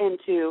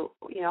into,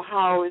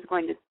 how I was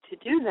going to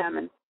do them.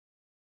 And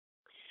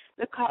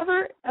the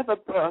cover of a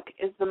book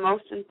is the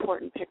most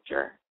important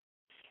picture,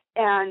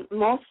 and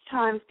most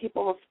times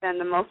people will spend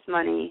the most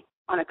money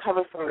on a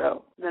cover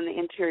photo than the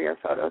interior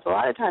photos. A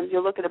lot of times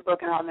you'll look at a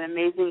book and have an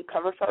amazing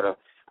cover photo,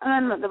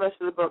 and then the rest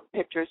of the book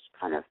pictures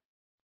kind of,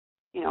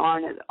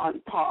 aren't on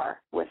par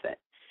with it.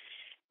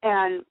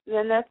 And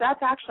then that's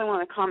actually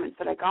one of the comments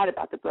that I got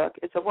about the book,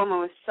 is a woman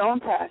was so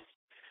impressed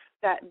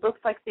that books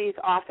like these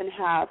often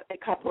have a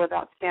couple of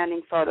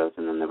outstanding photos,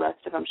 and then the rest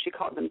of them, she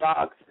called them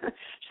dogs.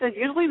 She said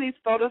usually these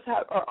photos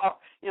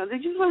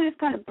usually these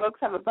kind of books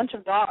have a bunch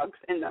of dogs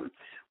in them,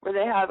 where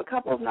they have a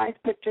couple of nice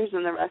pictures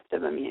and the rest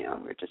of them,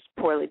 were just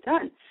poorly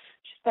done.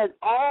 She said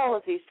all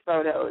of these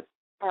photos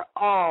are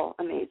all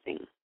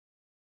amazing.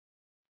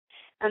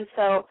 And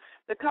so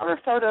the cover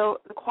photo,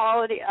 the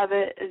quality of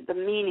it is the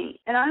meaning.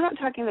 And I'm not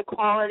talking the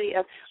quality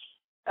of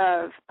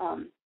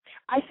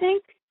I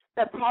think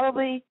that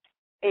probably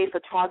a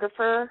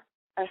photographer,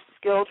 a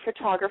skilled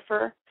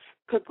photographer,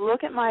 could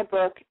look at my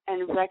book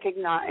and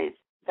recognize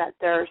that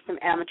there are some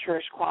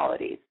amateurish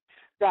qualities,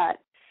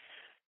 that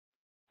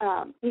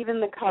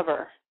even the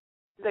cover.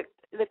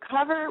 The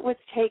cover was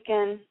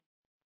taken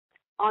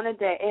on a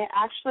day. It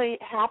actually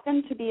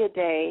happened to be a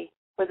day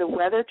where the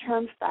weather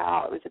turned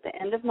foul. It was at the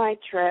end of my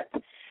trip.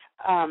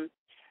 And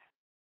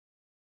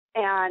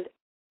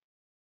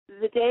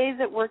the day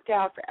that worked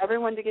out for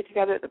everyone to get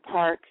together at the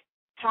park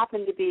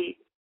happened to be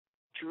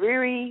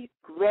dreary,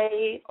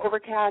 gray,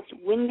 overcast,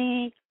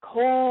 windy,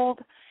 cold,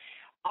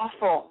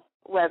 awful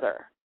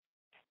weather.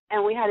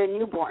 And we had a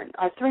newborn,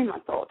 a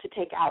 3-month-old, to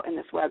take out in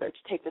this weather,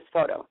 to take this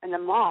photo. And the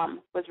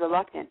mom was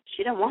reluctant.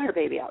 She didn't want her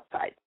baby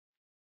outside.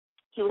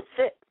 He was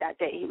sick that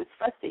day. He was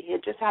fussy. He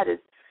had just had his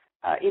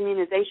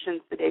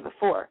immunizations the day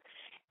before.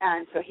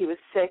 And so he was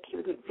sick. He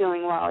wasn't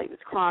feeling well. He was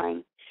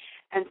crying.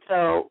 And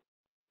so,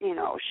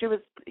 she was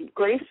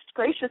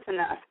gracious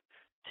enough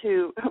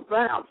to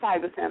run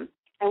outside with him.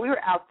 And we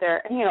were out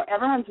there, and,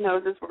 everyone's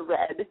noses were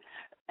red.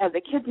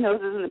 The kids'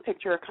 noses in the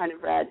picture are kind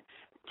of red,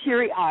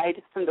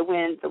 teary-eyed from the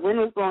wind. The wind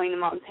was blowing the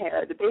mom's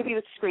hair. The baby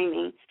was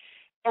screaming.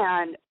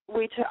 And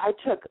I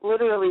took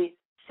literally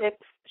 6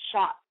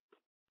 shots.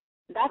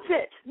 That's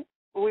it.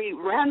 We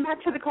ran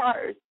back to the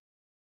cars.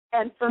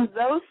 And from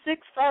those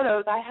 6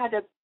 photos, I had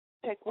to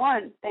pick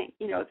one thing.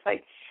 It's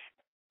like,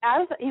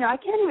 I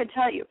can't even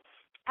tell you.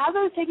 As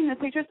I was taking the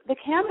pictures, the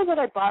camera that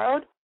I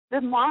borrowed, the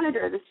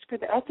monitor, the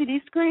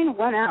LCD screen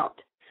went out.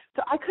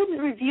 So I couldn't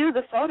review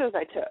the photos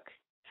I took.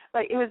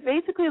 Like, it was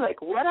basically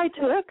like what I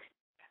took,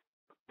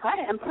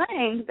 I'm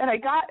praying that I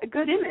got a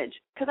good image,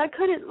 because I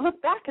couldn't look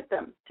back at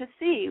them to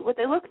see what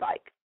they looked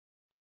like.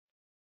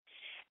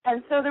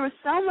 And so there was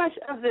so much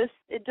of this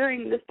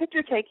during this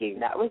picture taking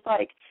that was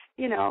like,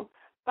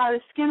 by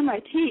the skin of my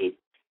teeth.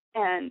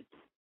 And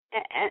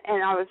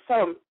I was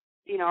so,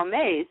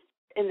 amazed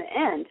in the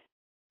end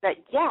that,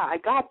 I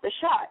got the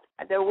shot.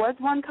 There was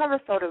one cover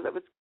photo that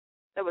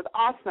was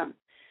awesome,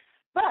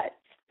 but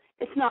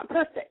it's not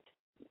perfect.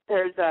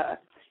 There's there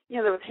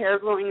was hair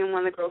glowing in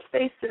one of the girls'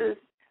 faces,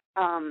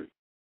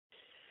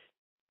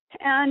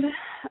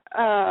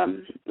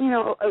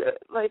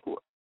 like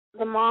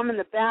the mom in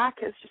the back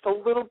is just a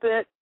little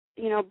bit,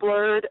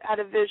 blurred out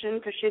of vision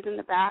because she's in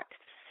the back,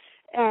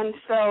 and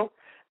so.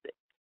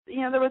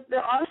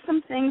 There are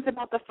some things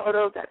about the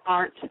photo that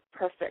aren't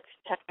perfect,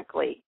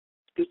 technically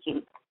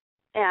speaking.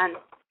 And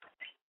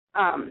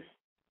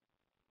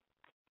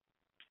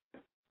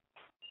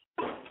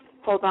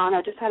hold on,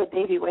 I just had a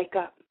baby wake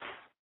up.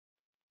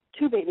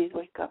 2 babies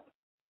wake up.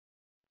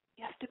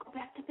 You have to go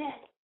back to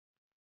bed.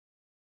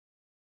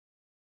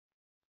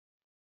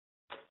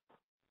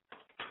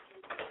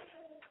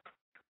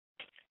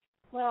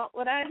 Well,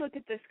 when I look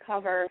at this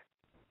cover,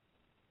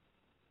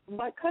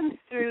 what comes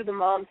through the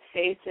mom's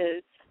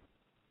faces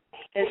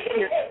is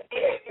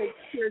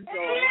pure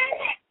joy.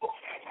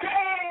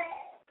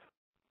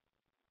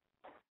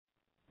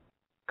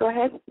 Go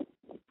ahead.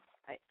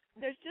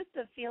 There's just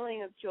a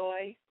feeling of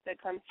joy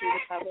that comes through the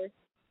cover.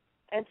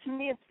 And to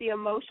me, it's the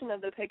emotion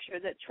of the picture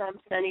that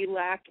trumps any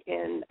lack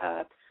in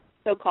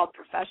so-called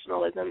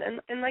professionalism.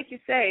 And like you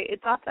say,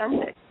 it's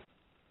authentic.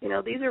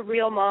 These are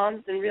real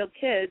moms and real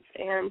kids,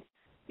 and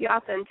the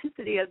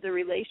authenticity of the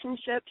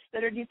relationships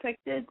that are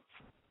depicted,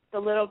 the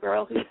little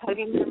girl who's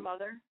hugging her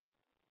mother,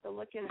 the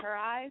look in her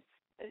eyes,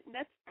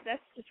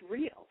 that's just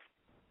real.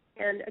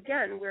 And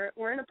again,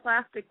 we're in a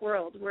plastic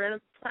world. We're in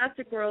a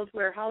plastic world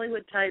where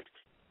Hollywood types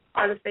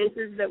are the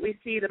faces that we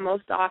see the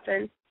most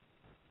often,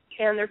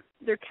 and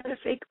they're kind of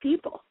fake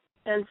people.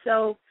 And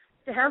so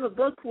to have a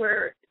book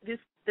where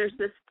there's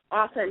this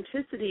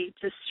authenticity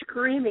just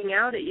screaming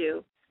out at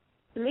you,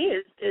 to me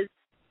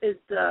is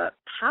the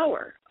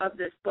power of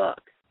this book.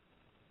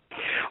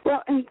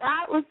 Well, and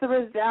that was the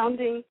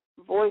resounding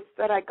voice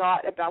that I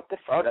got about the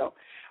photo,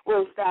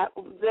 was that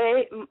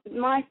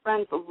my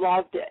friends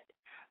loved it.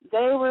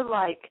 They were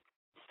like,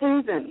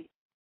 Susan,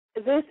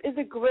 this is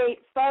a great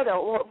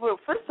photo. Well,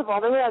 first of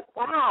all, they were like,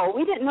 wow,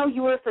 we didn't know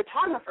you were a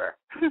photographer.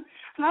 And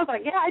I was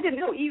like, yeah, I didn't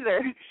know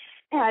either.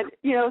 And,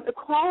 the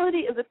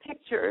quality of the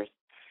pictures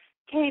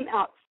came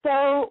out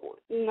so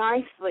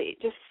nicely,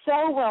 just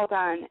so well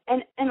done.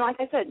 And like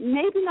I said,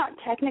 maybe not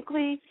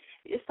technically,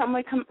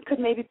 someone could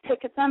maybe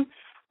pick at them,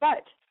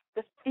 but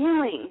the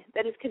feeling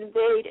that is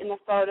conveyed in the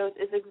photos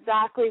is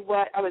exactly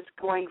what I was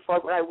going for,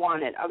 what I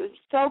wanted. I was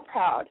so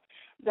proud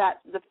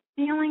that the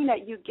feeling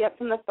that you get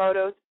from the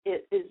photos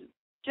is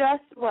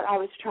just what I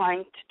was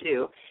trying to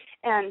do.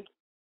 And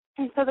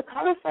so the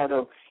cover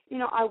photo,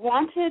 I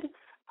wanted,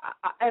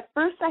 at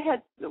first I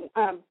had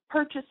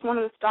purchased one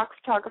of the stock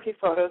photography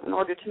photos in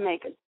order to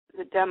make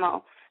the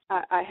demo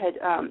I had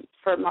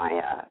for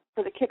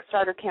the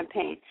Kickstarter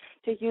campaign.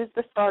 To use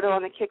the photo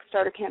on the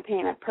Kickstarter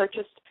campaign, I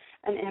purchased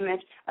an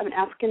image of an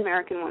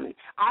African-American woman.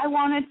 I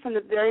wanted from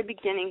the very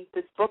beginning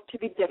this book to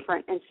be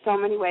different in so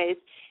many ways.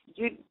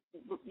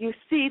 You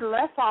see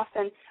less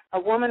often a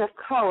woman of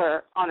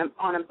color on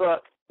a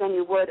book than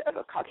you would of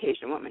a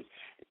Caucasian woman.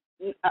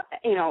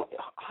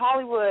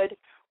 Hollywood,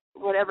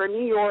 whatever,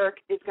 New York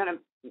is going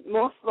to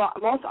most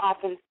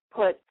often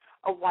put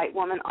a white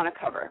woman on a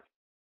cover.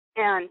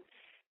 And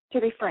to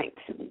be frank,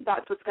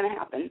 that's what's going to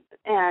happen.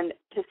 And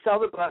to sell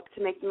the book,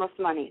 to make the most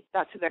money,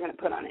 that's who they're going to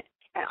put on it.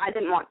 And I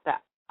didn't want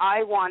that.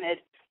 I wanted,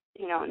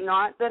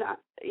 not that,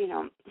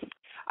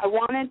 I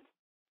wanted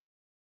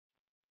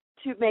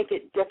to make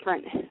it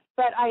different.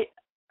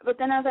 But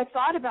then as I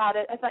thought about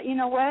it, I thought, you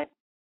know what?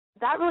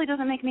 That really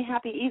doesn't make me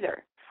happy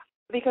either,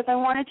 because I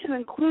wanted to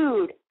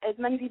include as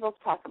many people as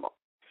possible.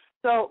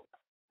 So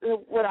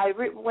what I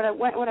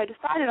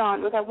decided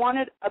on was I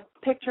wanted a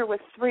picture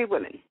with 3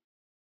 women.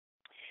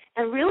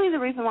 And really the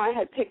reason why I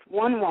had picked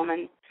one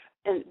woman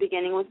in the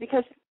beginning was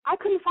because I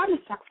couldn't find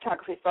a stock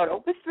photography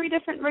photo with 3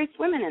 different race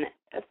women in it,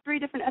 of 3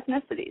 different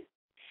ethnicities.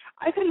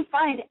 I couldn't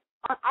find,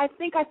 I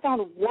think I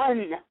found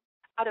one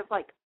out of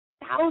like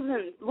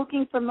thousands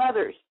looking for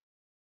mothers.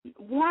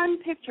 One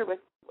picture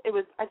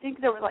I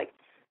think there were like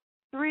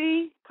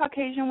 3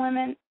 Caucasian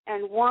women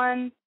and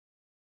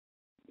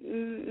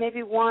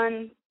maybe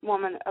one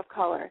woman of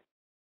color.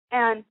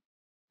 And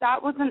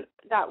that wasn't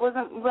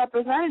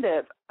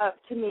representative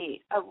to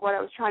me of what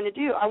I was trying to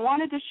do. I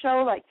wanted to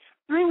show like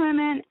 3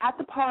 women at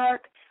the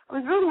park. I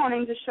was really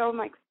wanting to show them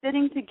like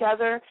sitting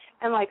together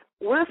and like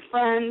we're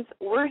friends,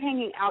 we're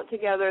hanging out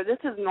together. This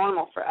is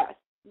normal for us.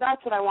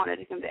 That's what I wanted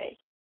to convey.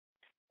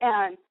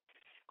 And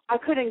I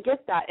couldn't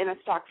get that in a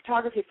stock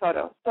photography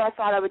photo, so I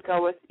thought I would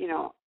go with,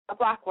 a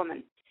black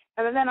woman.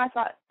 And then I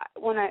thought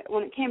when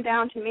it came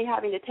down to me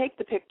having to take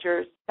the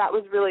pictures, that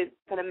was really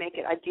going to make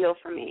it ideal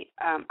for me.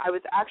 My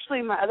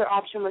other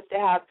option was to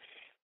have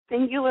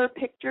singular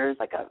pictures,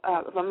 like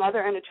of a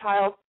mother and a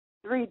child,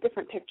 3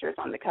 different pictures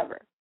on the cover.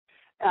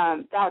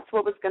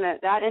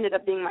 That ended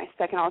up being my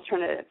second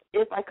alternative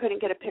if I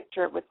couldn't get a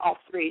picture with all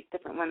 3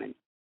 different women.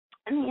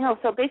 And,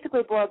 so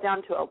basically it boiled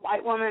down to a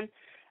white woman,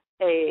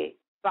 a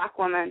black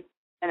woman,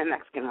 and a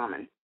Mexican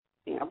woman,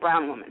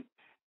 brown woman.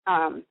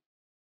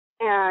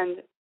 And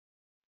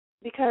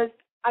because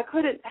I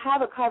couldn't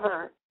have a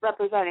cover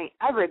representing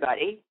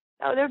everybody,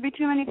 there would be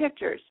too many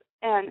pictures.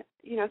 And,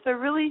 so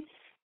really,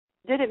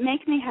 did it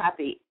make me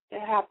happy to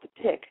have to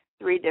pick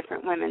 3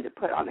 different women to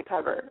put on the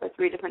cover, or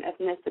 3 different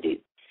ethnicities?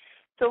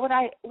 So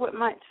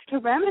to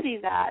remedy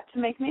that, to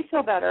make me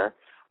feel better,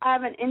 I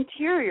have an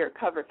interior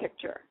cover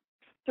picture.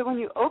 So when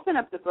you open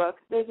up the book,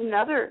 there's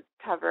another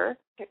cover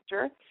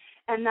picture,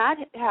 and that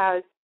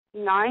has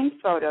 9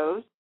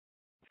 photos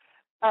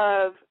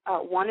of,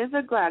 one is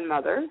a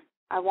grandmother.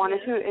 I wanted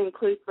to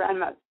include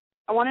grandmothers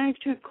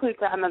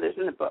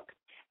in the book.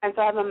 And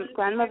so I have a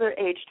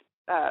grandmother-aged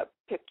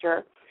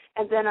picture.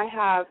 And then I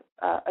have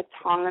a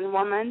Tongan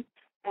woman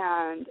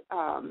and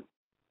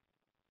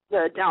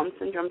the Down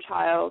syndrome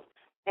child.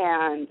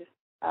 And,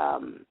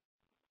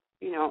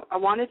 I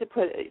wanted to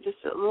put just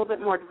a little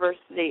bit more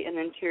diversity in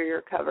the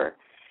interior cover.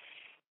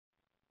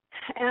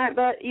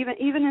 But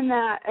even in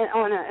that,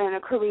 and a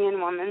Korean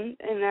woman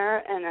in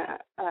there,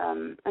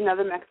 and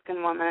another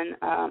Mexican woman,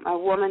 a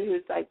woman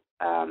who's like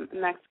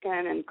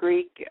Mexican and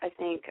Greek, I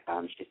think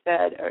she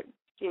said, or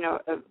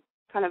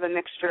kind of a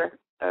mixture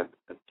of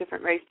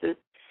different races.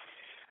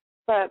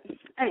 But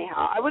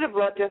anyhow, I would have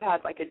loved to have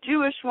had like a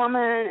Jewish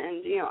woman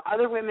and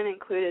other women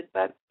included.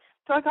 But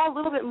so I got a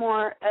little bit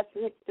more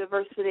ethnic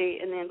diversity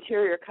in the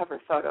interior cover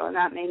photo, and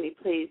that made me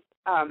pleased.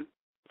 And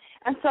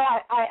so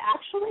I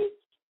actually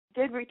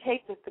did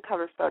retake the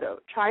cover photo,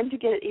 trying to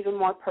get it even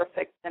more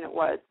perfect than it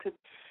was, because,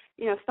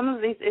 some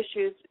of these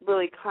issues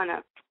really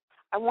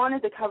I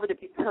wanted the cover to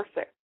be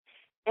perfect.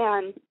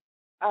 And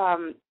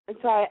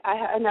so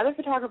I another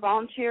photographer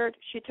volunteered.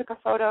 She took a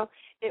photo.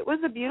 It was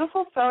a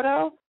beautiful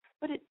photo,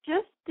 but it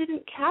just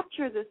didn't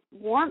capture this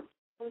warmth,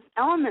 this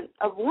element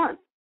of warmth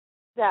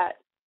that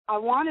I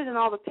wanted in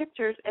all the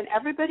pictures, and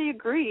everybody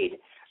agreed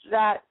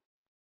that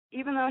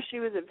even though she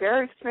was a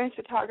very experienced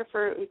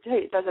photographer who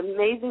does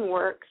amazing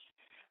work,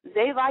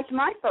 they liked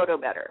my photo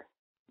better.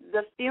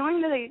 The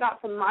feeling that they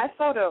got from my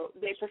photo,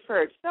 they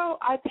preferred. So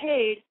I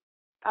paid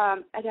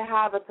to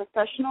have a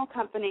professional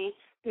company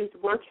whose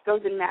work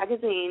goes in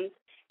magazines,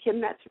 Kim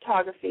Metz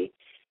Photography.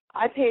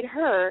 I paid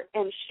her,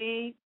 and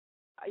she,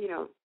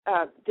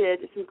 did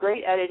some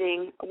great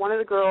editing. One of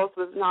the girls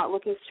was not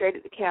looking straight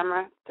at the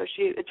camera, so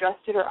she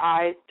adjusted her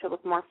eyes to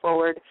look more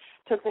forward,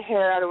 took the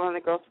hair out of one of the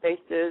girls'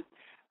 faces,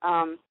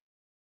 a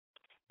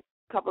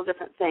couple of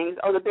different things.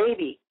 Oh, the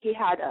baby, he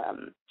had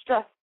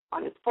stress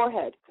on his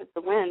forehead because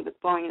the wind was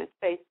blowing in his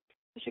face.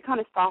 So she kind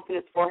of softened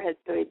his forehead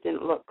so he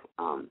didn't look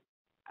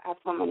have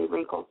so many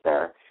wrinkles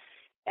there.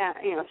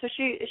 And so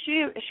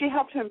she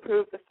helped to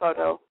improve the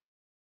photo,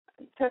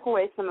 took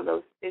away some of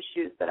those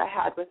issues that I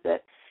had with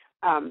it.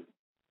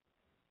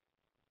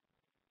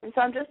 And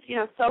so I'm just,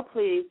 so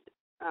pleased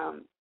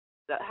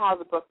that how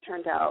the book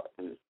turned out.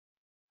 And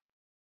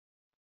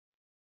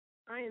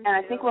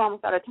I think we're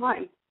almost out of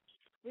time.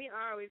 We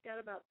are. We've got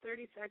about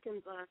 30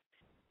 seconds left.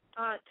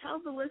 Tell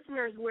the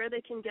listeners where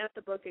they can get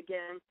the book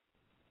again.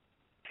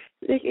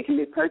 It can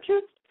be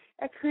purchased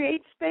at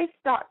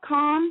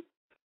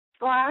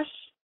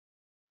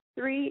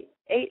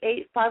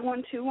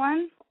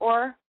createspace.com/3885121,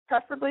 or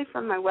preferably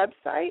from my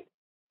website,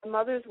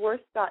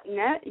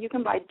 mothersworth.net. You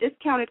can buy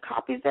discounted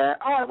copies there.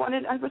 There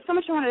was so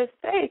much I wanted to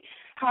say,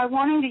 how I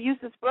wanted to use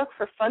this book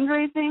for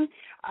fundraising.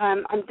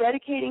 I'm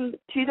dedicating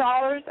 $2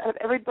 out of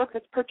every book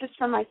that's purchased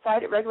from my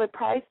site at regular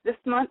price this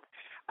month.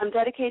 I'm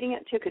dedicating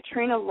it to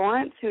Katrina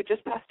Lawrence, who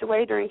just passed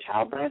away during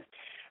childbirth.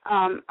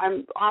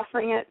 I'm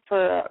offering it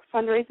for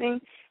fundraising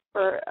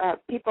for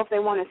people if they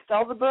want to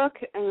sell the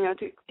book and,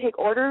 to take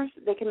orders.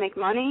 They can make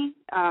money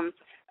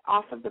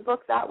off of the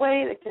book that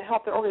way, to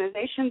help their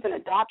organizations and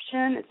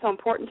adoption. It's so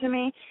important to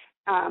me.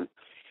 I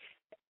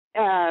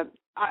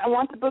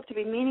want the book to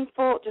be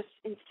meaningful just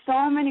in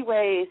so many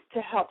ways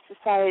to help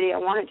society. I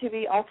want it to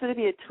be also to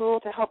be a tool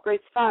to help raise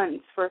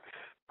funds for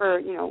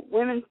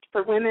women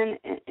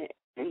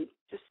and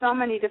just so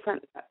many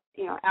different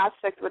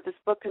aspects of what this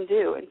book can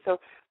do. And so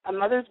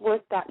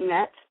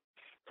mothersworth.net.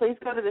 Please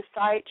go to the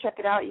site, check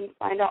it out. You can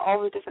find out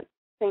all the different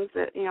things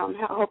that I'm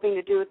hoping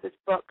to do with this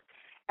book.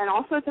 And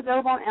also it's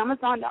available on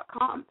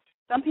Amazon.com.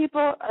 Some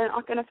people are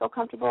not going to feel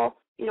comfortable,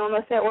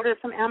 unless they order it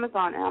from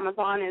Amazon.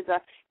 Amazon is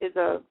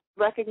a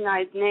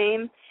recognized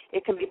name.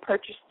 It can be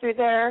purchased through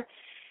there.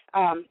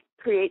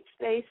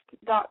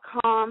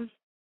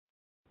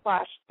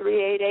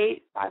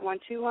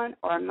 createspace.com/3885121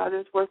 or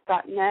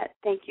mothersworth.net.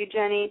 Thank you,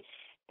 Jenny.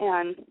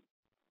 And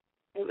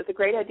it was a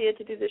great idea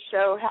to do this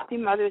show. Happy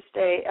Mother's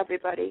Day,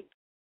 everybody.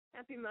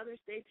 Happy Mother's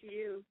Day to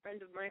you,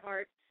 friend of my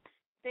heart.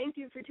 Thank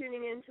you for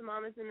tuning in to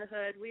Mamas in the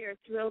Hood. We are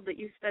thrilled that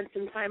you spent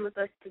some time with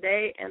us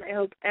today, and I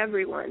hope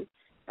everyone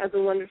has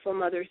a wonderful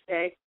Mother's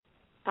Day.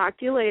 Talk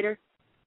to you later.